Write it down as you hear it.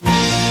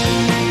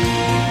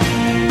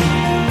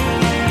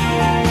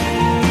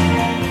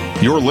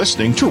You're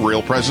listening to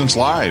Real Presence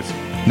Live.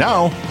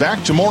 Now,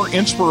 back to more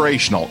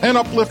inspirational and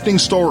uplifting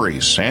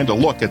stories and a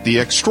look at the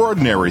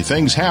extraordinary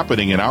things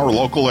happening in our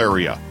local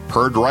area.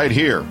 Heard right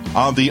here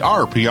on the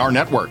RPR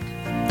Network.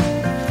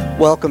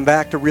 Welcome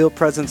back to Real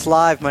Presence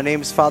Live. My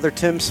name is Father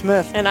Tim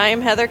Smith. And I am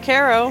Heather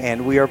Caro.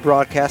 And we are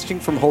broadcasting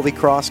from Holy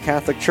Cross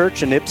Catholic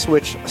Church in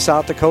Ipswich,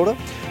 South Dakota.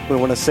 We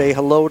want to say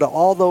hello to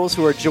all those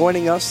who are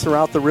joining us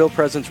throughout the Real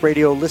Presence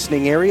Radio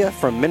listening area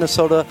from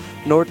Minnesota,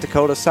 North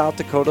Dakota, South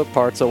Dakota,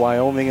 parts of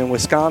Wyoming and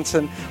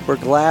Wisconsin. We're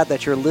glad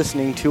that you're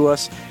listening to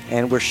us,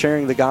 and we're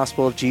sharing the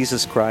gospel of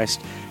Jesus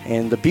Christ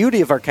and the beauty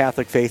of our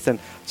Catholic faith. And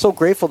so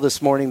grateful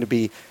this morning to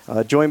be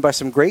joined by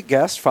some great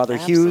guests. Father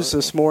Hughes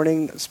this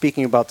morning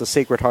speaking about the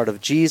Sacred Heart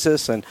of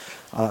Jesus. And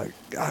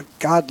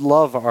God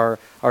love our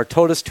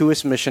Totus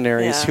Tuus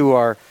missionaries who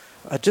are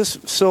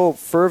just so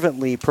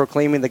fervently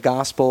proclaiming the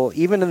gospel,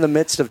 even in the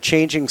midst of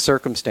changing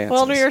circumstances.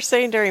 Well, we were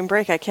saying during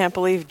break, I can't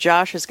believe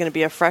Josh is going to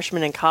be a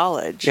freshman in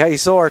college. Yeah,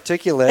 he's so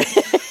articulate.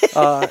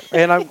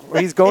 And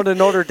he's going to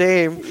Notre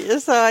Dame.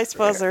 So I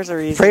suppose there's a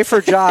reason. Pray for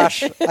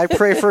Josh. I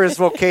pray for his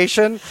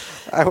vocation.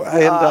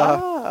 I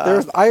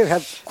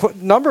have a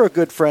number of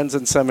good friends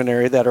in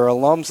seminary that are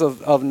alums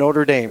of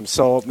Notre Dame.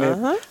 So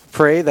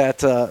pray that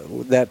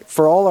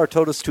for all our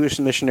Totus Tuus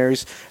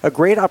missionaries, a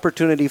great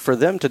opportunity for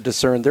them to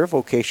discern their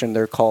vocation.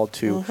 They're called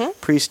to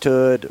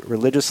priesthood,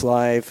 religious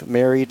life,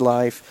 married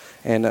life.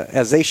 And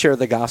as they share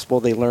the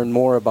gospel, they learn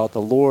more about the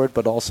Lord,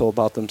 but also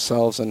about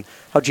themselves and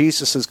how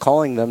Jesus is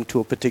calling them to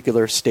a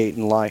particular state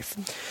in life.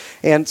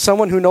 And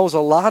someone who knows a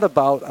lot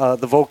about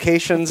the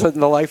vocations in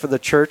the life of the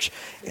church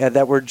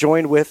that we're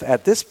joined with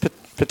at this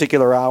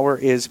particular hour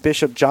is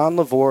Bishop John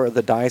LeVoir of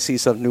the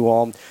Diocese of New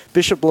Ulm.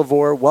 Bishop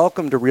LeVoir,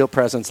 welcome to Real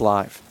Presence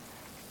Live.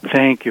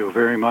 Thank you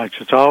very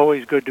much. It's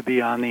always good to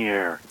be on the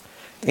air.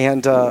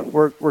 And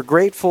we're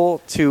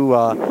grateful to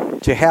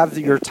have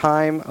your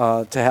time,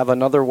 to have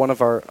another one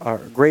of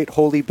our great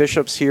holy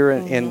bishops here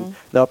in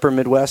the Upper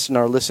Midwest in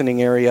our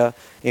listening area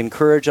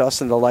encourage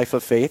us in the life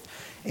of faith.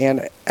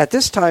 And at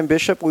this time,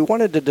 Bishop, we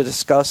wanted to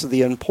discuss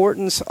the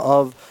importance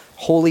of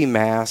Holy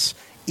Mass,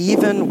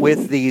 even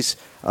with these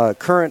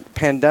current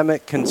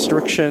pandemic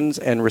constrictions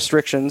and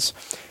restrictions.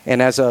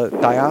 And as a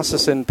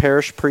diocesan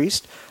parish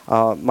priest,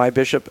 my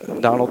Bishop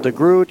Donald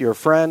DeGrood, your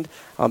friend,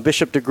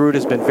 Bishop DeGrood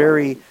has been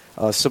very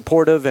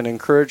supportive and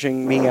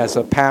encouraging me as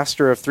a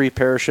pastor of 3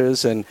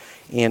 parishes and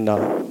in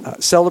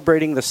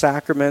celebrating the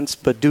sacraments,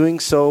 but doing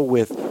so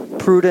with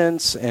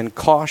prudence and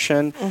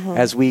caution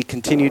as we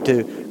continue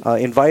to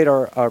invite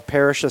our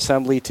parish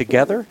assembly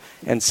together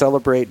and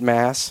celebrate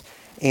Mass.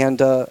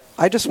 And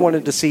I just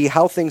wanted to see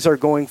how things are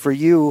going for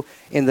you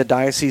in the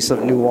Diocese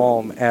of New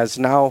Ulm, as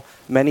now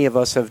many of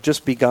us have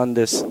just begun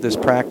this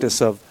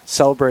practice of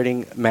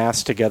celebrating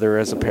Mass together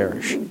as a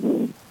parish.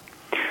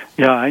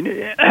 Yeah,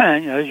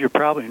 as you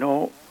probably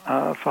know,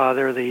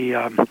 Father,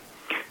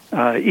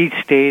 each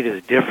state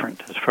is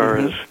different as far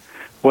as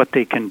what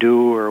they can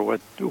do or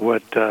what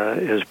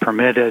is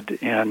permitted,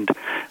 and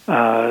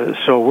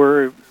so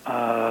we're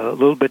a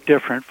little bit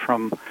different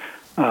from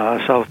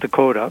South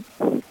Dakota.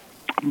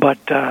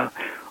 But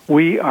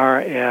we are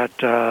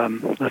at,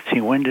 let's see,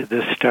 when did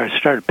this start?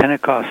 Started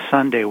Pentecost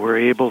Sunday. We're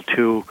able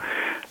to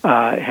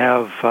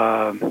have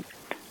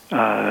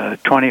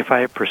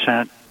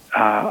 25%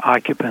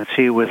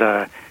 occupancy with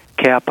a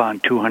cap on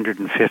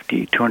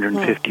 250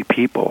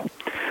 people.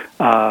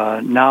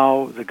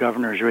 Now the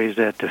governor's raised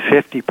that to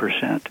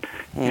 50%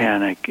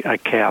 and a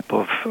cap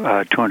of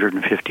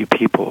 250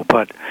 people.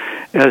 But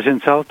as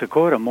in South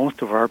Dakota,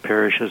 most of our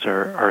parishes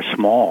are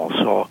small,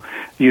 so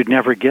you'd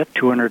never get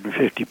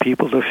 250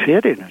 people to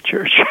fit in a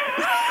church,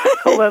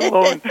 let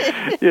alone,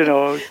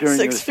 during 6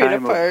 this feet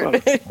time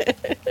apart.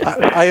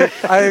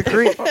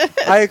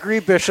 I agree,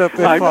 Bishop.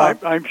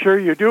 I'm sure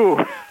you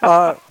do.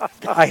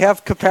 I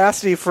have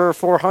capacity for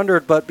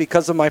 400, but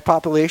because of my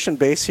population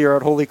base here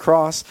at Holy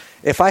Cross,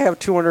 if I have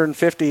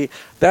 250,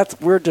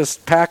 we're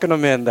just packing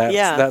them in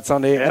that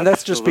Sunday. And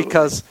that's just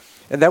because,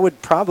 and that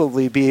would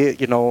probably be,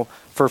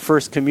 for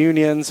First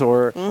Communions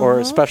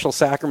or special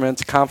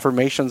sacraments,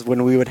 confirmations,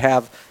 when we would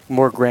have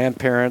more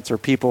grandparents or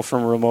people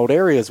from remote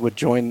areas would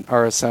join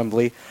our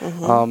assembly.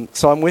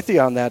 So I'm with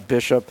you on that,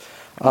 Bishop.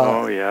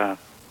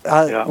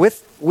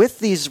 With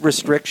these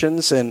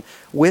restrictions and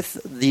with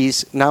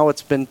these, now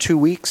it's been 2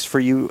 weeks for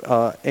you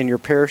and your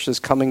parishes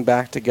coming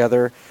back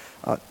together.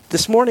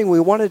 This morning we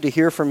wanted to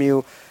hear from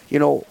you,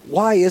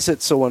 why is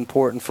it so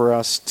important for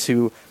us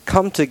to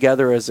come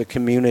together as a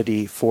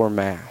community for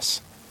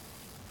Mass?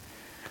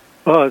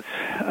 Well, it's,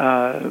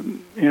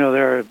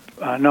 there are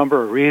a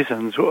number of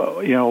reasons.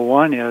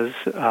 One is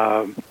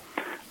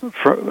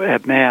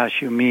at Mass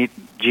you meet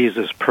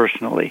Jesus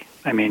personally.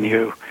 I mean,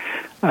 each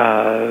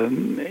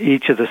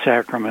of the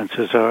sacraments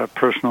is a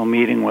personal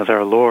meeting with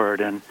our Lord,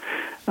 and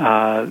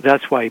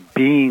that's why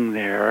being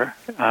there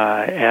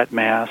at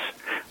Mass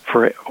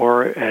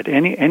or at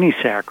any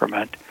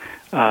sacrament,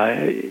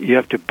 you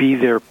have to be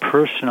there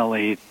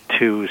personally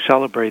to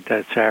celebrate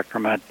that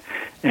sacrament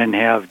and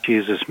have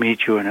Jesus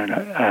meet you in an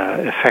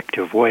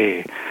effective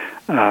way.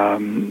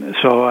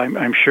 So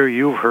I'm sure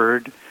you've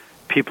heard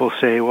people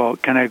say, well,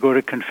 can I go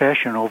to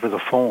confession over the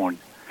phone?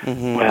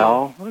 Mm-hmm.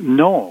 Well,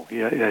 no,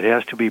 it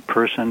has to be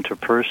person to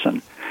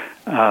person.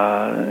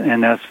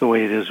 And that's the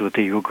way it is with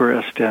the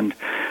Eucharist. And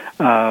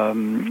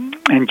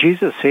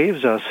Jesus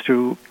saves us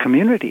through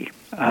community.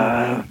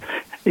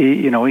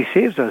 He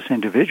saves us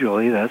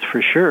individually, that's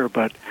for sure,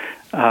 but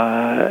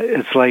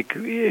it's like,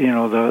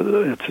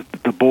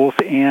 it's the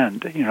both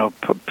and.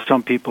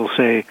 Some people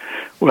say,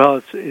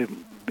 well,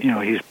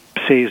 he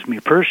saves me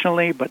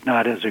personally, but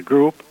not as a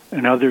group.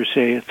 And others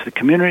say it's the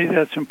community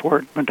that's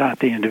important, but not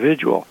the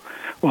individual.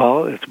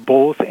 Well, it's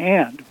both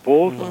and.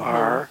 Both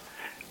are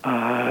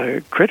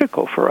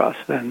critical for us,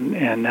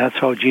 and that's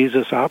how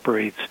Jesus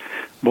operates,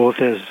 both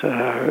as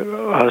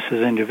us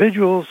as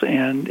individuals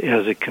and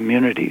as a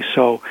community.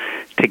 So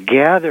to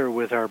gather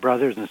with our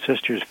brothers and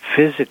sisters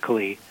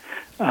physically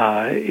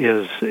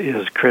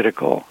is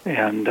critical,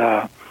 and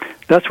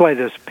that's why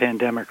this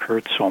pandemic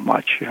hurts so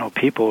much.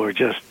 People are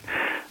just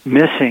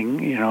missing,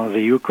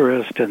 the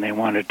Eucharist, and they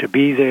wanted to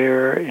be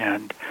there,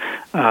 and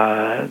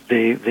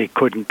they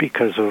couldn't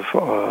because of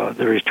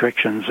the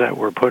restrictions that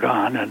were put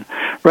on, and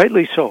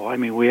rightly so. I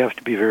mean, we have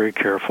to be very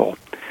careful.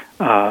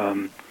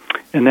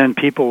 And then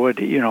people would,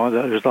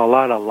 there's a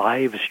lot of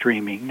live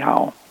streaming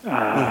now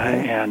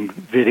and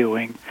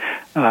videoing.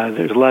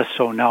 There's less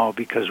so now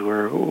because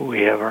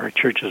we have our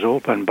churches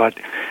open, but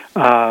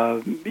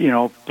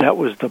that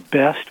was the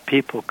best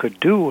people could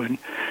do, and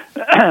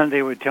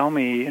they would tell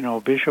me,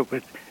 Bishop,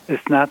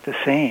 it's not the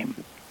same.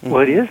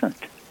 Well, it isn't.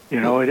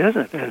 It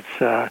isn't.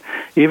 It's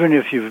even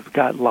if you've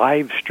got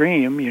live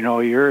stream,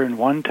 you're in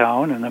one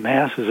town and the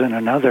Mass is in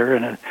another,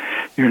 and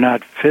you're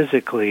not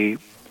physically,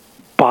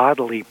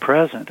 bodily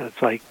present.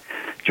 It's like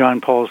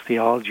John Paul's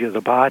theology of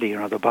the body.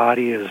 The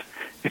body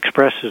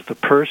expresses the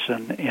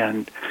person,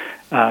 and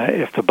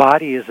if the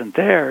body isn't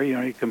there,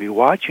 you can be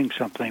watching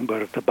something,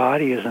 but if the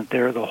body isn't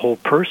there, the whole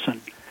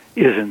person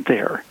isn't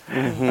there.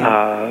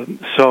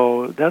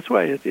 So that's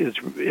why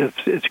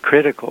it's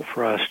critical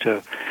for us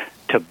to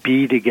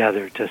be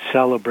together, to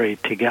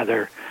celebrate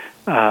together,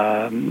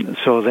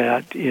 so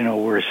that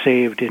we're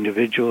saved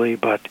individually,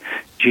 but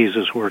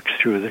Jesus works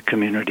through the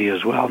community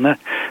as well. And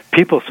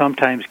people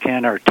sometimes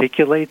can't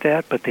articulate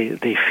that, but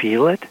they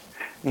feel it.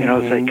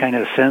 It's a kind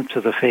of sense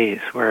of the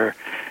faith where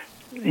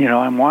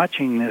I'm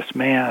watching this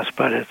Mass,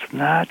 but it's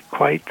not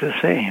quite the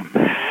same.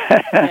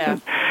 Yeah,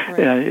 right.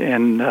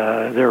 And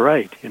they're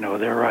right.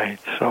 They're right.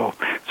 So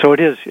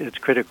it's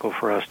critical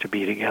for us to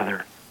be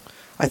together.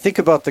 I think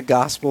about the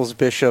Gospels,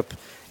 Bishop,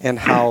 and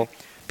how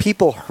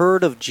people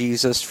heard of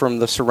Jesus from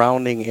the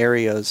surrounding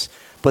areas,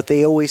 but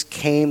they always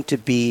came to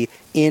be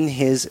in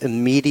his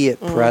immediate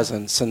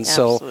presence. And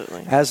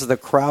Absolutely. So as the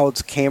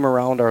crowds came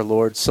around our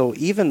Lord, so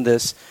even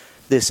this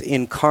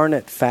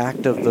incarnate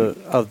fact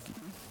of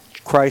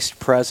Christ's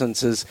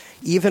presence is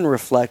even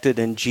reflected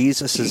in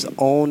Jesus'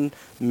 own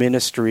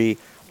ministry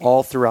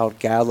all throughout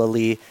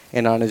Galilee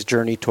and on his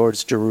journey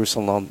towards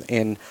Jerusalem,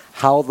 and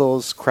how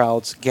those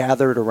crowds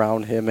gathered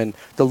around him. And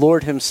the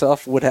Lord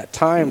himself would at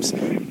times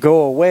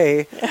go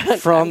away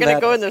from I'm going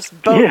to go in this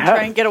boat and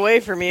try and get away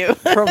from you.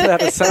 From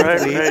that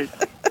assembly. Right.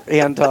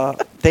 And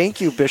thank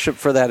you, Bishop,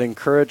 for that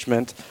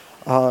encouragement.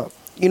 For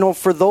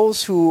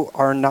those who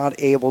are not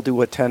able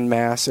to attend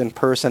Mass in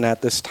person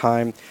at this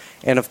time,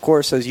 and of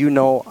course, as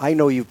I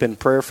know you've been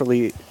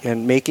prayerfully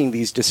in making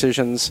these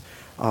decisions,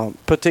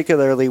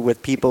 particularly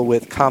with people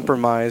with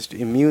compromised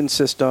immune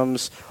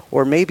systems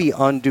or maybe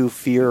undue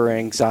fear or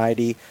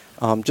anxiety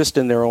just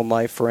in their own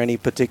life for any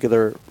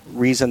particular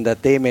reason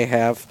that they may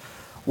have.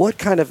 What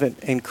kind of an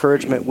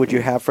encouragement would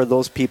you have for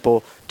those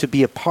people to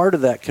be a part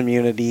of that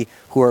community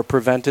who are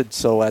prevented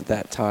so at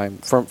that time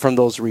from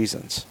those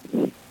reasons?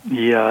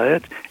 Yeah,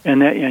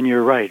 and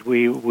you're right.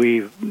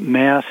 We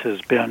Mass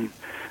has been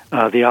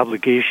the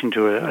obligation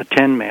to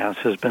attend Mass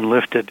has been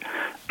lifted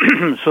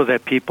so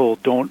that people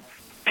don't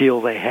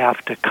feel they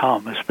have to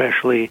come,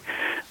 especially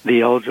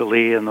the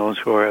elderly and those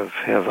who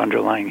have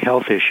underlying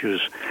health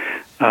issues.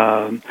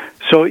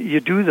 So you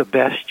do the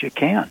best you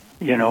can.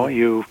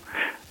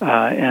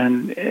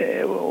 And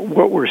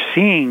what we're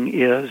seeing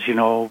is,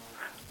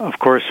 of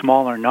course,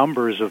 smaller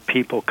numbers of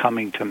people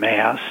coming to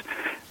Mass,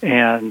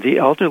 and the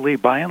elderly,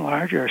 by and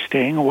large, are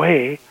staying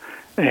away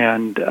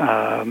and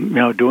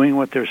doing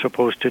what they're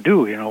supposed to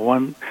do.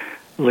 One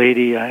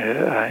lady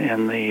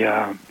in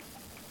the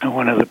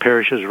one of the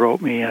parishes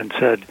wrote me and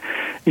said,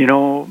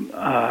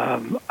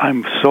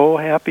 I'm so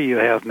happy you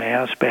have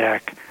Mass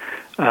back,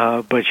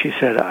 but she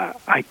said,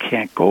 I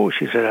can't go.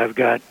 She said,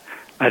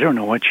 I don't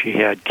know what she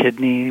had,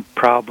 kidney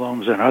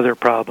problems and other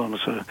problems,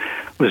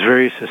 was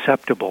very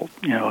susceptible,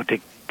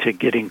 to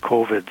getting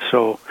COVID.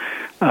 So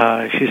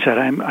she said,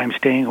 I'm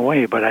staying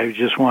away, but I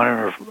just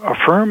want to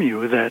affirm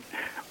you that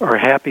we're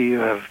happy you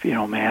have,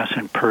 Mass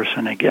in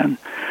person again.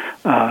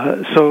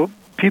 So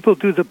people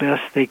do the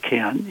best they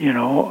can,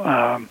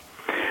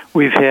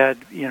 We've had,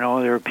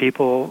 there are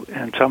people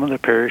in some of the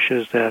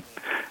parishes that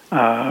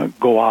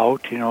go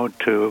out,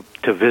 to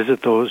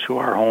visit those who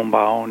are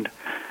homebound,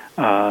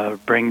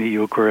 bring the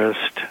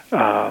Eucharist.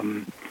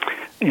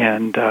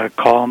 and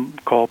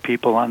call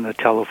people on the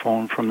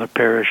telephone from the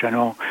parish. I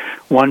know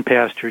one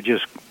pastor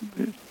just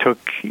took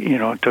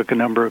a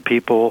number of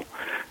people,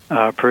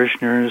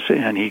 parishioners,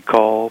 and he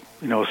called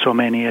so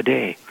many a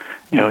day,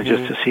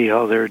 just to see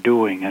how they're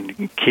doing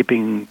and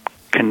keeping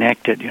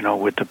connected,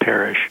 with the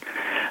parish.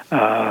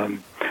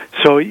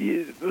 So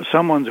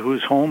someone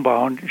who's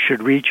homebound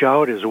should reach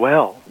out as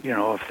well.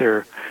 If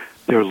they're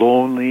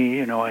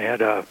lonely. I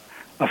had a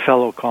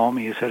fellow call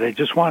me. He said, "I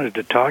just wanted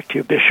to talk to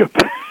you, Bishop."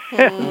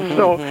 And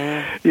so,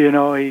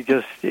 he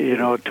just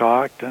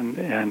talked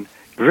and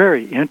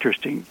very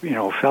interesting,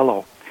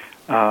 fellow.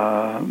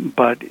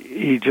 But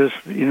he just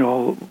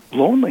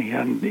lonely,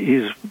 and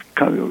he's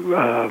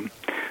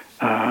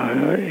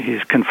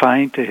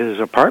confined to his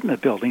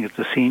apartment building. It's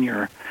a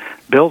senior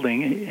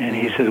building, and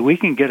he said, "We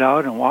can get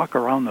out and walk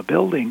around the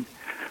building,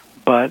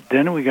 but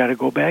then we got to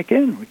go back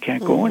in. We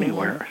can't go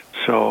anywhere."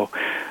 So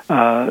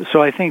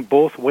I think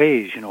both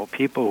ways,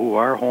 people who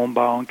are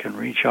homebound can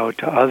reach out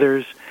to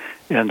others,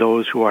 and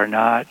those who are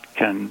not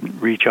can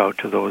reach out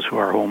to those who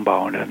are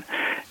homebound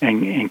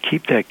and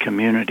keep that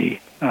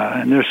community.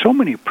 And there's so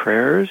many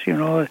prayers,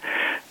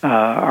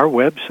 our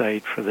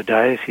website for the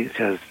diocese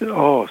has,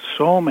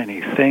 so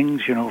many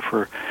things,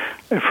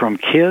 from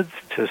kids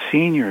to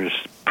seniors,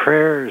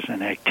 prayers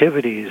and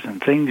activities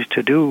and things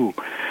to do,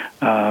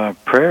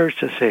 prayers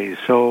to say.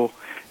 So,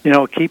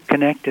 keep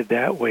connected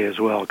that way as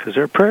well, because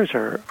their prayers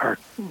are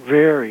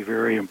very,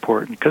 very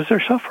important, because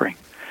they're suffering.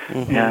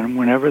 And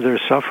whenever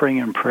there's suffering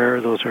in prayer,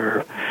 those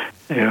are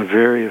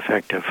very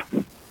effective.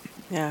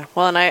 Yeah,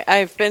 well, and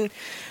I've been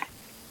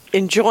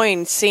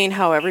enjoying seeing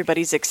how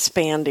everybody's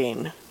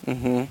expanding.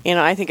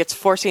 I think it's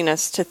forcing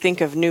us to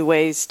think of new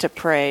ways to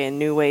pray and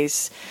new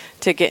ways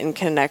to get in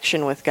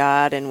connection with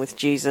God and with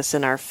Jesus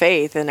in our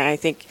faith. And I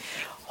think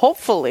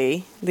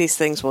hopefully these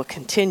things will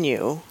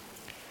continue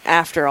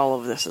after all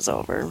of this is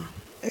over.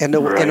 And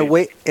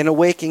in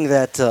awaking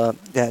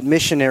that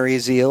missionary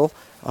zeal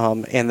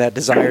and that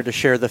desire to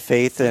share the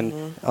faith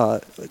in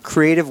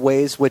creative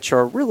ways which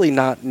are really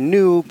not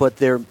new, but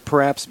they're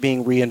perhaps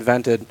being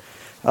reinvented.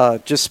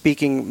 Just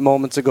speaking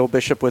moments ago,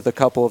 Bishop, with a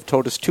couple of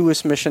Totus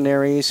Tuus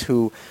missionaries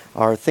who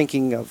are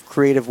thinking of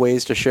creative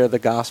ways to share the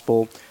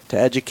gospel, to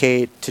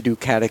educate, to do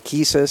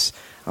catechesis,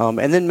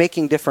 and then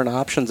making different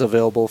options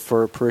available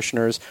for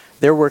parishioners.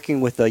 They're working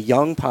with a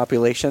young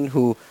population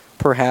who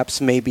perhaps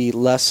may be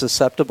less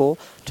susceptible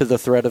to the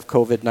threat of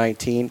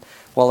COVID-19,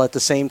 while at the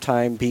same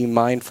time being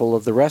mindful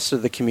of the rest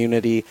of the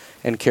community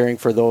and caring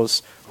for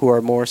those who are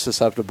more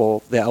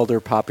susceptible, the elder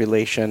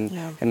population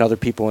and other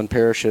people in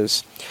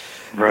parishes.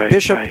 Right,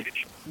 Bishop,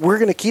 we're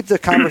going to keep the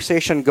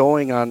conversation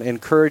going on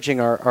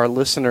encouraging our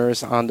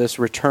listeners on this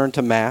return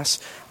to Mass.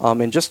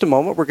 In just a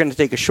moment, we're going to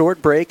take a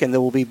short break, and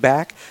then we'll be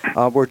back.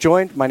 We're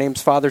joined, my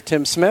name's Father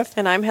Tim Smith.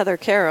 And I'm Heather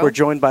Carroll. We're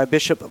joined by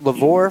Bishop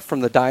Lavore from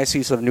the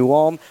Diocese of New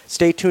Ulm.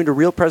 Stay tuned to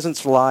Real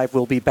Presence Live.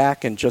 We'll be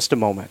back in just a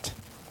moment.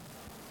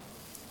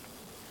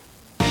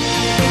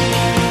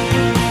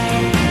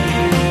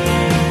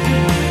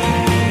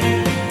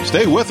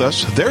 Stay with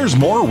us. There's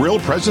more Real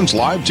Presence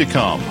Live to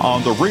come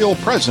on the Real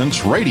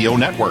Presence Radio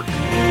Network.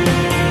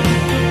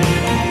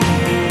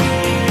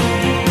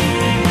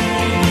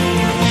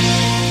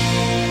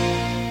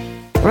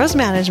 Rose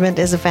Management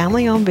is a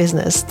family-owned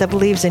business that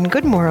believes in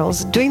good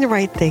morals, doing the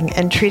right thing,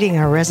 and treating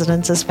our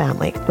residents as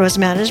family. Rose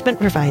Management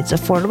provides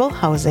affordable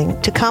housing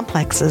to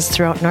complexes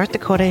throughout North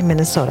Dakota and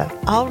Minnesota.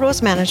 All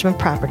Rose Management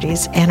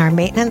properties and our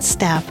maintenance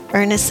staff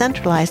are in a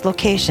centralized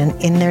location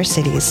in their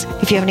cities.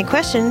 If you have any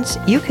questions,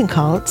 you can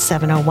call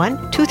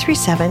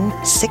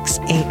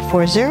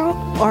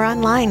 701-237-6840 or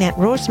online at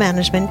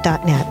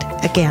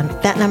rosemanagement.net. Again,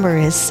 that number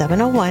is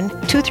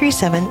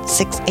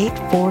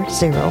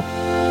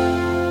 701-237-6840.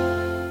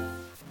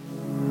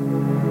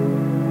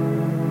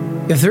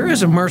 If there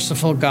is a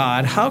merciful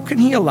God, how can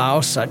he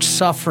allow such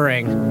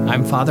suffering?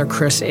 I'm Father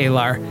Chris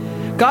Alar.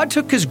 God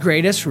took his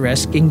greatest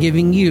risk in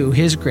giving you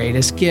his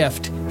greatest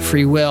gift,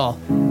 free will.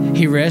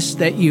 He risked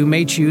that you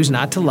may choose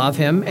not to love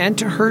him and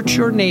to hurt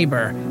your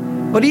neighbor.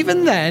 But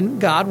even then,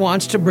 God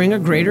wants to bring a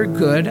greater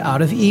good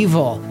out of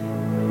evil.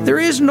 There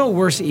is no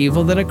worse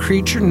evil than a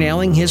creature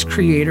nailing his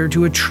creator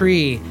to a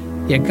tree.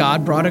 Yet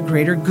God brought a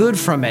greater good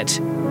from it,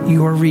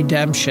 your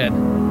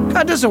redemption.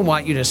 God doesn't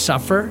want you to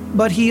suffer,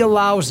 but he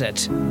allows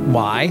it.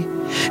 Why?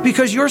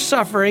 Because your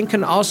suffering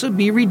can also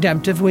be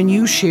redemptive when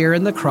you share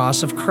in the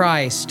cross of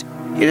Christ.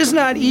 It is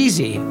not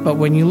easy, but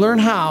when you learn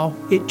how,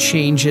 it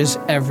changes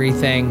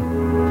everything.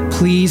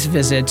 Please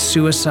visit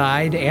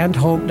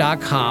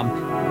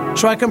suicideandhope.com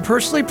so I can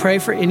personally pray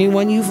for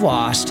anyone you've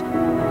lost,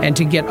 and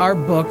to get our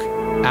book,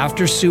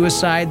 After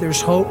Suicide,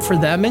 There's Hope for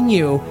Them and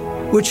You,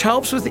 which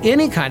helps with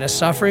any kind of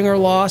suffering or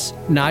loss,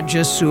 not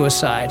just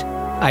suicide.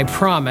 I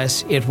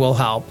promise it will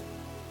help.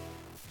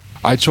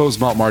 I chose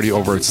Mount Marty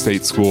over at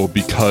State School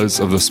because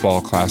of the small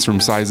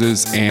classroom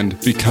sizes and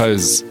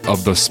because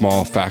of the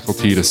small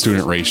faculty to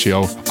student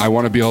ratio. I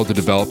want to be able to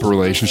develop a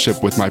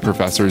relationship with my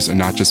professors and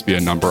not just be a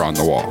number on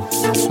the wall.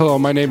 Hello,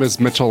 my name is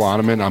Mitchell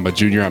Loneman. I'm a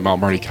junior at Mount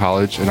Marty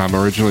College, and I'm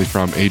originally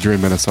from Adrian,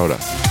 Minnesota.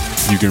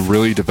 You can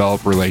really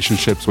develop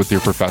relationships with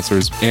your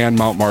professors, and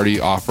Mount Marty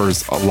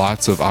offers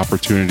lots of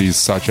opportunities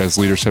such as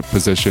leadership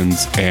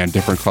positions and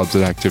different clubs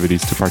and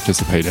activities to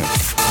participate in.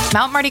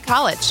 Mount Marty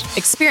College.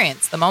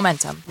 Experience the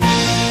momentum.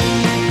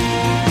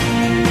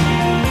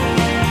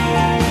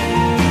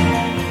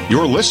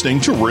 You're listening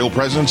to Real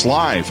Presence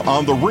Live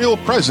on the Real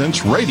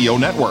Presence Radio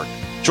Network.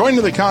 Join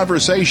in the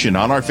conversation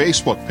on our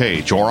Facebook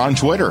page or on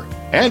Twitter.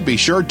 And be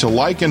sure to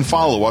like and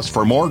follow us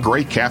for more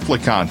great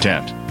Catholic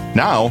content.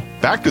 Now,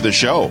 back to the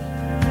show.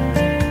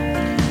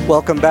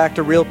 Welcome back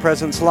to Real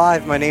Presence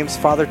Live. My name's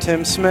Father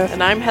Tim Smith.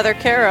 And I'm Heather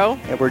Caro.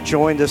 And we're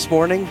joined this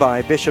morning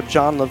by Bishop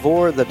John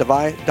LeVoir, the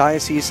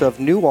Diocese of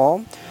New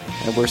Ulm.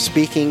 And we're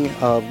speaking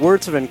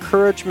words of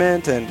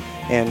encouragement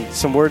and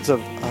some words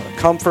of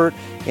comfort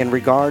in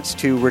regards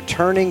to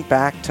returning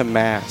back to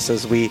Mass,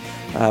 as we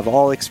have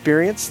all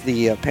experienced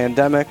the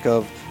pandemic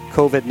of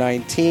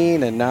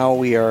COVID-19, and now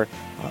we are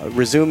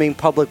resuming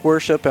public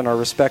worship in our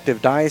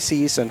respective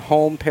dioceses and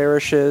home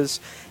parishes.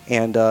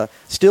 And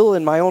still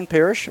in my own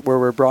parish, where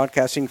we're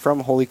broadcasting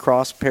from, Holy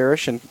Cross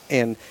Parish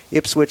in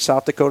Ipswich,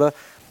 South Dakota,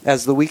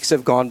 as the weeks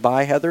have gone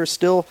by, Heather,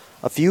 still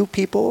a few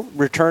people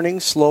returning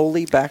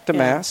slowly back to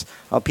Mass,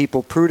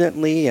 people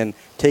prudently and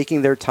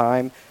taking their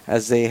time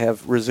as they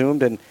have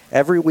resumed. And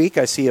every week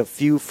I see a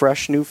few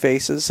fresh new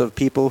faces of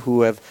people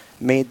who have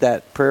made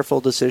that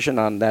prayerful decision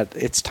on that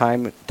it's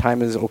time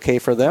is okay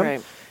for them.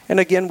 Right. And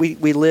again, we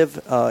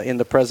live in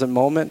the present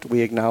moment.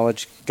 We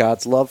acknowledge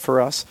God's love for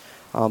us.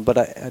 But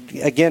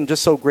again,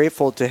 just so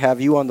grateful to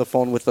have you on the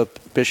phone with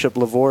Bishop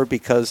LeVoir,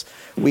 because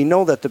we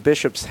know that the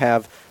bishops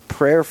have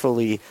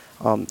prayerfully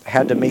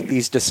had to make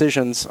these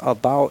decisions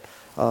about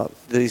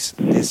the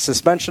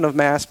suspension of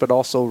Mass, but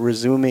also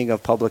resuming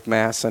of public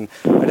Mass. And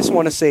I just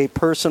want to say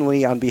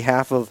personally, on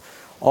behalf of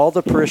all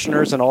the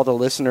parishioners and all the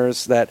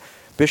listeners, that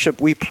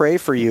Bishop, we pray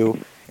for you,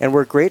 and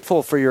we're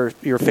grateful for your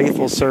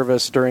faithful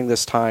service during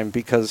this time,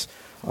 because,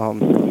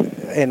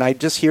 and I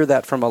just hear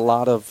that from a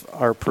lot of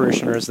our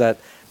parishioners, that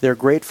they're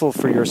grateful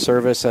for your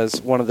service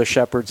as one of the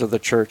shepherds of the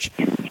church.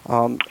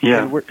 And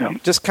we're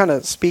just kind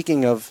of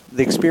speaking of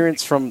the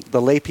experience from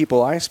the lay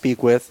people I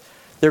speak with,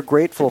 they're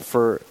grateful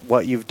for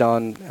what you've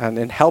done and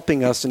in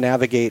helping us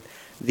navigate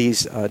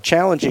these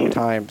challenging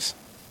times.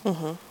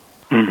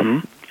 Mm-hmm.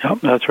 Mm-hmm.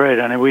 Yep, that's right.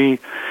 And we,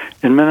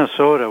 in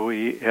Minnesota,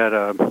 we had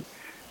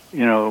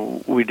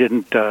we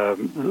didn't,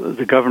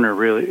 the governor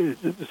really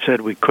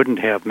said we couldn't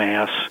have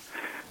Mass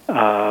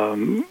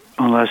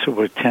unless it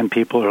was 10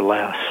 people or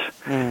less.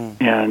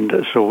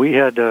 And so we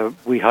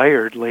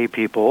hired lay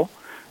people,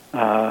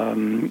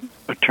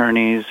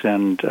 attorneys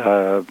and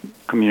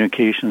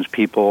communications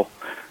people,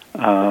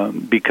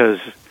 because,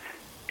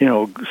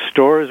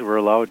 stores were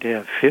allowed to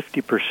have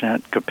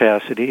 50%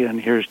 capacity,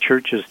 and here's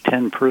churches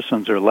 10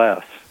 persons or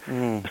less.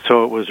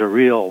 So it was a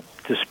real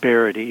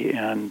disparity,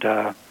 and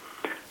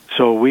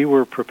so we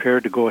were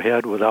prepared to go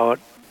ahead without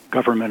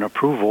government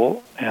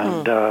approval,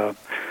 and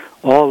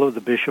all of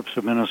the bishops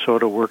of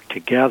Minnesota worked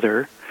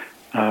together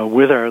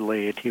with our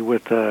laity,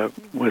 with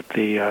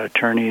the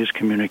attorneys,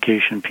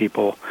 communication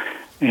people,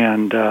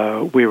 and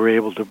we were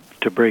able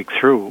to break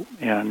through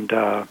and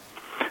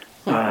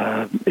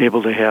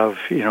able to have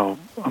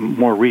a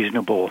more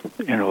reasonable,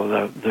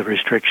 the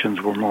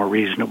restrictions were more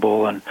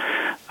reasonable, and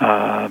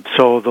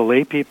so the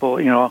lay people,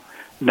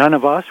 none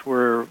of us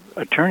were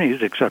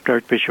attorneys except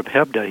Archbishop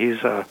Hebda. He's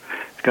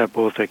got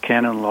both a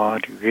canon law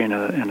degree and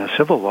a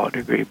civil law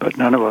degree, but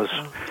none of us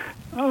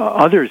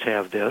others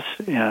have this,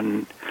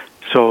 and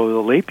so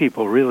the lay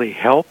people really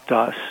helped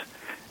us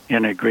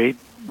in a great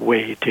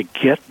way to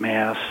get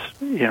Mass,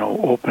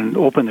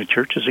 open the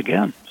churches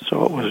again.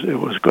 So it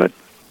was good.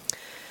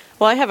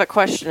 Well, I have a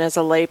question as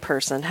a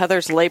layperson.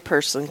 Heather's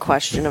layperson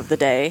question of the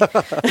day.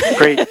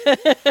 Great.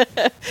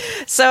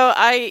 So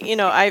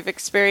I've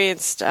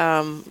experienced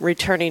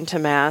returning to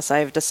Mass.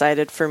 I've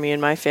decided for me and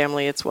my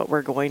family it's what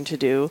we're going to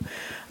do.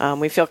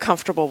 We feel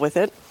comfortable with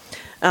it.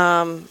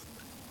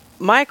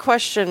 My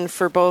question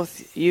for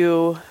both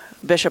you,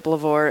 Bishop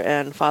LeVoir,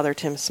 and Father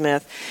Tim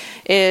Smith,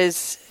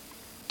 is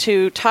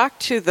to talk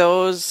to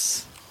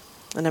those,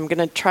 and I'm going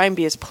to try and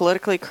be as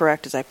politically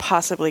correct as I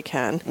possibly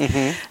can,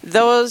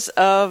 those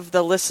of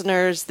the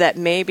listeners that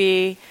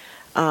maybe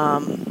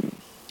aren't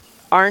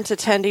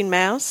attending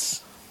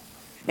Mass,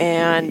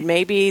 and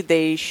maybe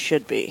they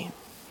should be.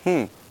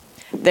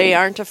 They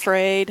aren't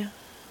afraid.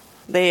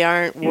 They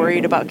aren't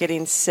worried about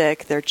getting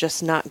sick. They're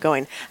just not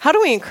going. How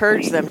do we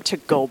encourage them to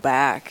go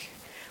back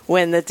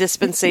when the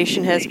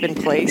dispensation has been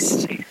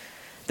placed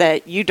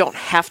that you don't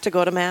have to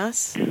go to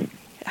Mass?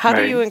 How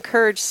do you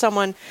encourage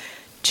someone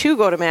to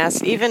go to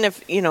Mass, even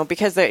if,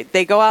 because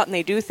they go out and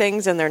they do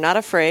things and they're not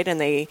afraid and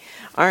they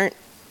aren't,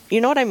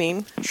 you know what I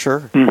mean?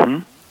 Sure.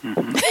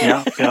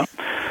 Yeah.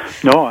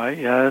 No,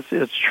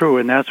 it's true.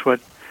 And that's what,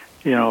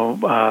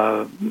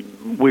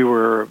 we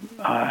were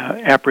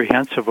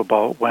apprehensive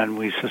about when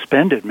we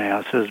suspended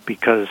Masses,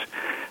 because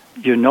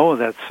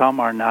that some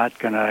are not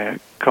going to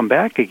come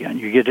back again.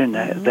 You get in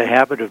the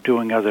habit of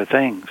doing other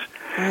things.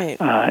 Right.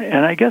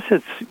 And I guess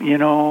it's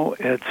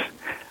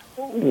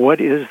what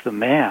is the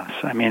Mass?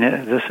 I mean,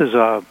 this is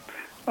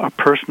a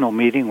personal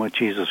meeting with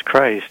Jesus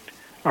Christ,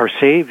 our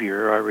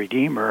Savior, our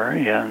Redeemer,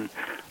 and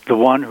the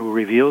one who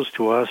reveals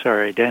to us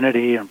our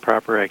identity and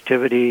proper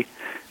activity,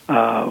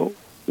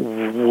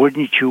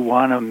 wouldn't you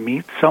want to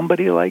meet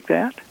somebody like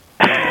that?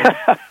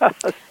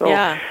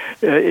 So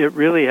it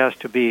really has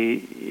to be,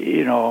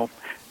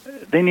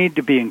 they need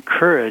to be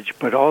encouraged,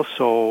 but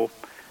also,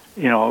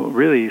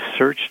 really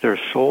search their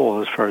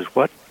soul as far as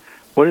what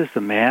does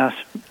the Mass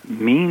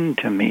mean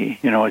to me?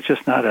 It's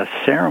just not a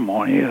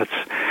ceremony. It's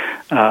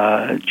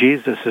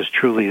Jesus is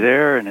truly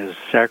there, and his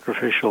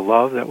sacrificial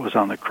love that was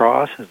on the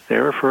cross is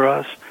there for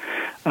us.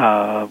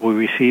 We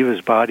receive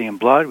his body and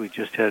blood. We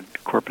just had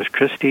Corpus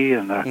Christi,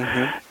 and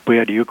we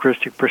had a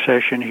Eucharistic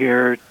procession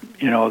here.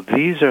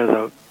 These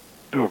are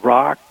the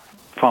rock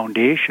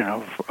foundation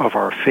of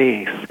our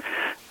faith.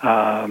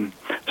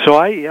 So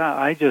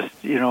I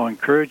just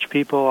encourage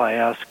people. I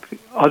ask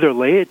other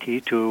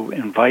laity to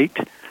invite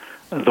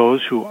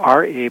those who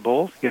are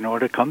able,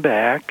 to come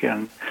back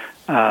and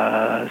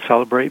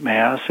celebrate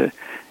Mass.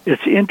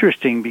 It's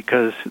interesting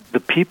because the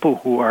people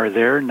who are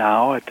there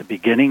now at the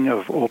beginning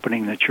of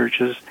opening the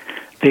churches,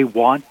 they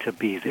want to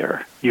be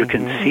there. You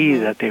can see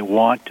that they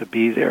want to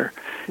be there.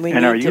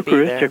 Our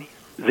Eucharistic,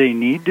 they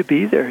need to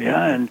be there,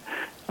 and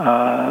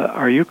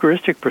our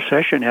Eucharistic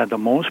procession had the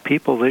most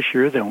people this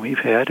year than we've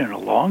had in a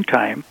long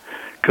time,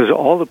 because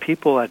all the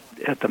people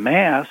at the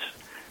Mass,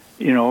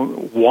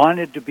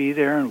 wanted to be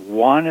there and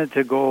wanted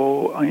to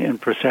go in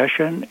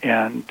procession,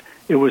 and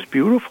it was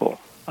beautiful.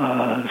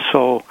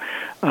 So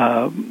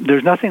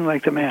there's nothing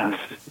like the Mass,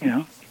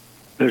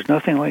 There's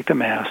nothing like the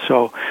Mass.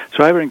 So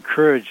I would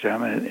encourage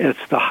them, and it's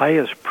the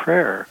highest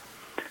prayer.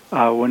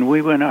 When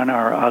we went on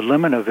our Ad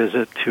Limina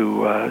visit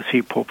to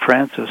see Pope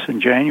Francis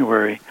in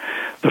January,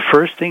 the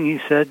first thing he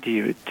said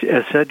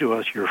to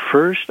us, your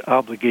first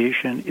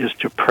obligation is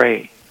to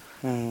pray.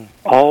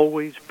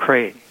 Always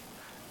pray.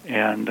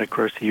 And, of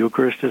course, the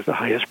Eucharist is the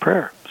highest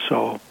prayer.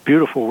 So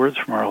beautiful words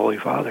from our Holy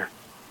Father.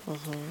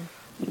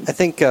 I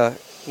think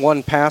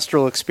one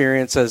pastoral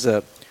experience as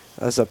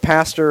a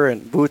pastor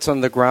and boots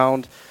on the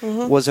ground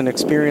was an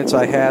experience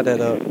I had at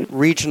a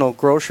regional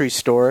grocery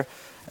store,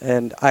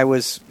 and I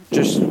was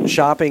just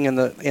shopping in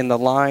the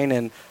line,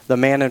 and the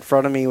man in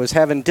front of me was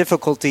having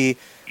difficulty.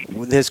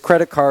 His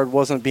credit card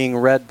wasn't being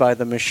read by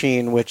the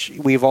machine, which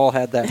we've all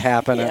had that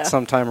happen at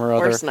some time or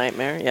other. Worst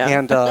nightmare, yeah.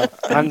 And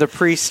I'm the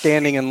priest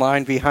standing in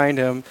line behind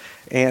him,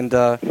 and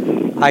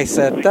I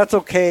said, that's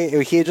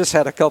okay. He just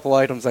had a couple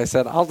items. I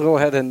said, I'll go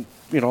ahead and,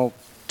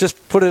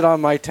 just put it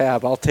on my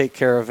tab. I'll take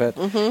care of it.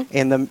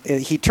 And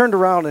he turned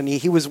around, and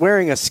he was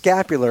wearing a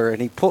scapular,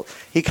 and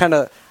he kind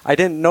of, I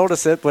didn't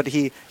notice it, but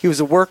he was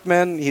a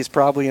workman. He's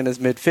probably in his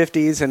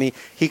mid-50s, and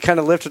he kind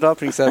of lifted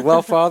up and he said,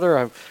 well, Father,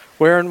 I'm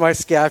wearing my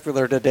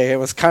scapular today. It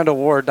was kind of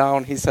wore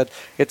down. He said,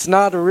 it's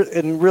not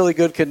in really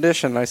good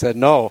condition. I said,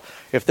 no,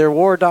 if they're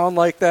wore down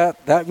like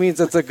that, that means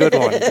it's a good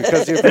one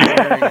because you've been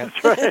wearing it.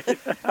 That's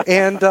right.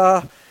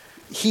 And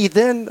he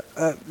then,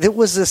 there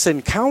was this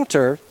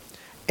encounter.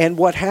 And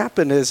what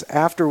happened is,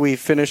 after we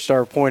finished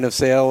our point of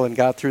sale and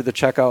got through the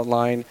checkout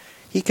line,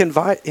 he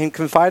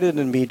confided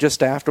in me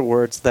just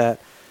afterwards that,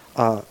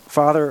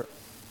 Father,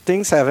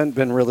 things haven't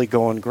been really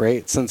going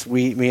great since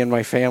me and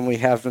my family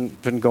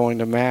haven't been going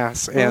to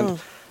Mass.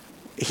 And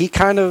he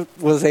kind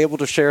of was able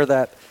to share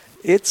that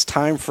it's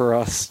time for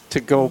us to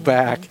go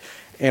back,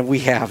 and we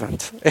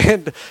haven't.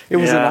 And it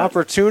was an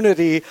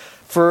opportunity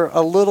for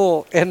a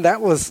little, and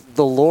that was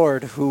the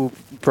Lord who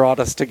brought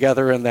us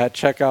together in that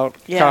checkout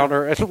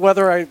counter. And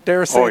whether I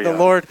dare say the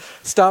Lord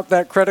stopped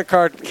that credit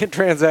card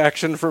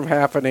transaction from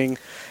happening.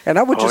 And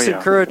I would just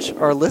encourage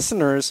our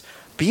listeners,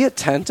 be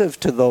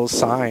attentive to those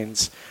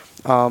signs.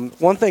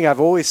 One thing I've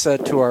always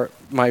said to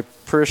my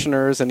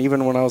parishioners, and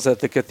even when I was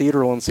at the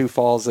cathedral in Sioux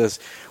Falls, is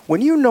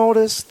when you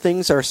notice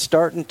things are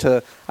starting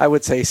to, I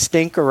would say,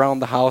 stink around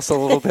the house a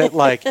little bit,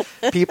 like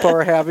people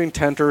are having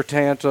temper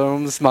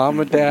tantrums, mom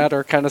and dad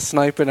are kind of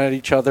sniping at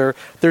each other,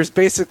 there's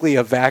basically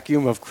a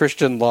vacuum of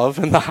Christian love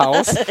in the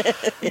house.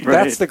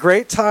 That's the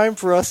great time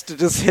for us to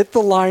just hit the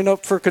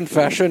lineup for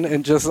confession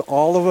and just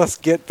all of us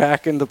get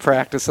back in the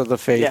practice of the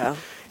faith. Yeah.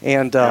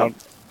 And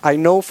I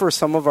know for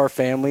some of our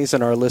families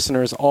and our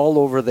listeners all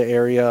over the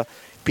area,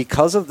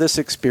 because of this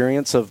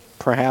experience of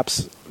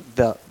perhaps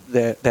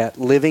that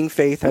living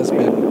faith has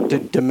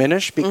been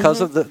diminished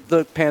because of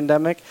the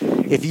pandemic,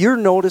 if you're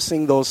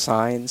noticing those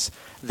signs,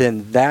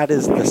 then that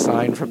is the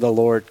sign from the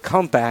Lord.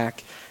 Come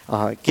back,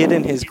 get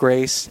in His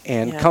grace,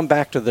 and come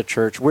back to the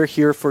church. We're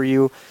here for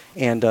you.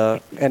 And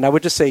I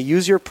would just say,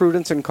 use your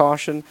prudence and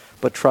caution,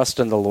 but trust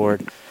in the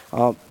Lord.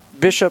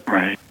 Bishop,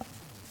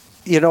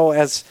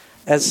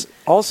 as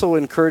also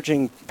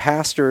encouraging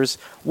pastors,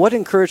 what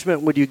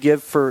encouragement would you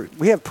give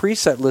we have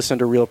priests that listen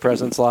to Real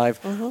Presence Live.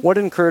 What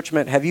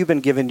encouragement have you been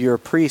given to your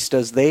priest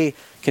as they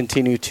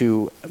continue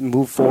to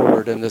move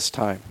forward in this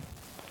time?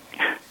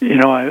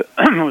 I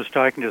was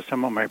talking to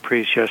some of my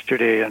priests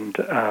yesterday, and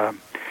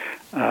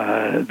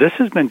this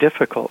has been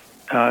difficult.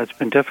 It's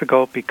been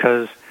difficult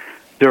because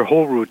their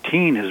whole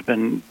routine has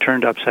been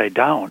turned upside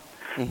down.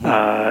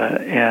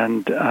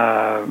 And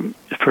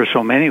for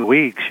so many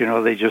weeks,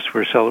 they just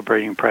were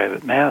celebrating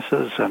private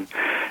masses and,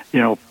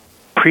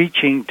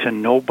 preaching to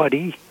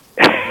nobody.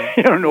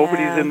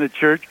 Nobody's in the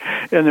church,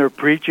 and they're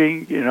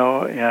preaching,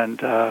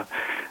 and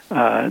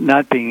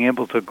not being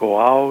able to go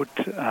out,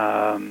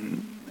 a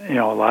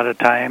lot of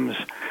times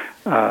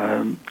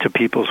to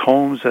people's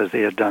homes as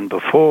they had done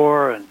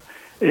before. And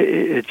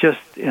it just,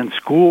 and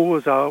school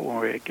was out when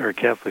we were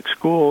Catholic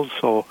schools,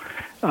 so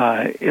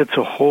it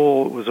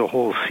was a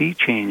whole sea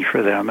change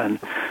for them. And,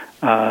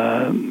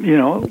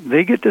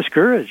 they get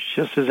discouraged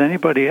just as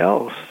anybody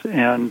else.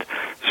 And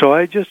so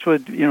I just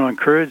would,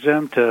 encourage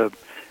them to,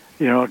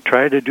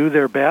 try to do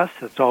their best.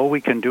 That's all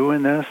we can do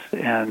in this.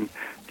 And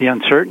the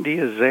uncertainty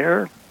is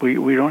there.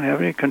 We don't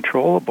have any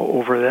control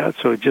over that.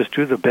 So just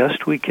do the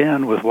best we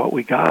can with what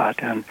we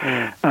got. And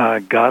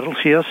God will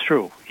see us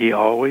through. He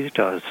always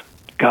does.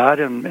 God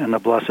and the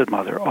Blessed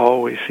Mother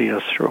always see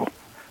us through.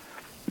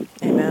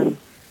 Amen.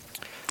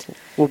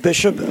 Well,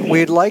 Bishop,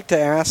 we'd like to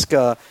ask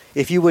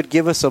if you would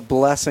give us a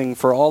blessing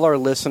for all our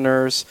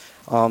listeners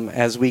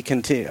as we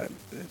continue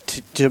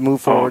to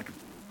move forward.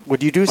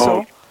 Would you do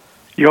so?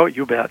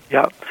 You bet.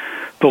 Yeah.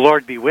 The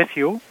Lord be with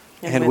you.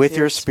 And with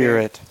your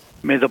spirit.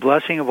 May the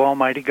blessing of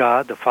Almighty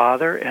God, the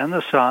Father, and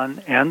the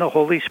Son, and the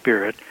Holy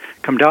Spirit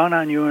come down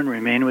on you and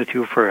remain with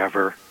you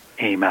forever.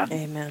 Amen.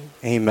 Amen.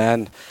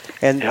 Amen.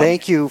 And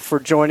thank you for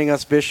joining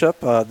us, Bishop.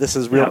 This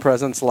is Real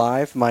Presence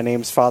Live. My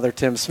name's Father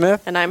Tim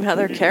Smith. And I'm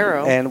Heather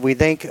Caro. And we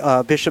thank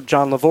Bishop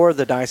John LeVoir of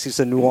the Diocese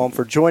of New Ulm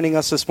for joining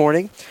us this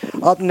morning.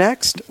 Up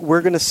next,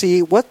 we're going to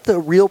see what the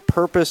real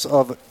purpose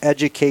of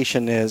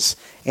education is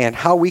and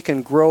how we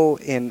can grow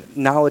in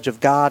knowledge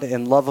of God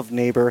and love of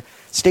neighbor.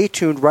 Stay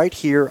tuned right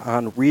here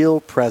on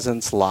Real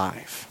Presence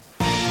Live.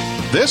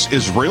 This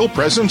is Real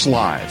Presence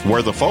Live,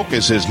 where the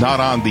focus is not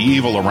on the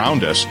evil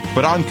around us,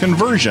 but on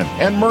conversion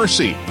and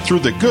mercy through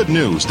the good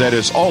news that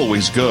is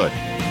always good.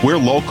 We're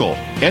local,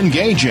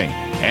 engaging,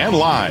 and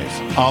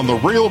live on the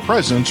Real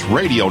Presence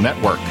Radio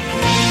Network.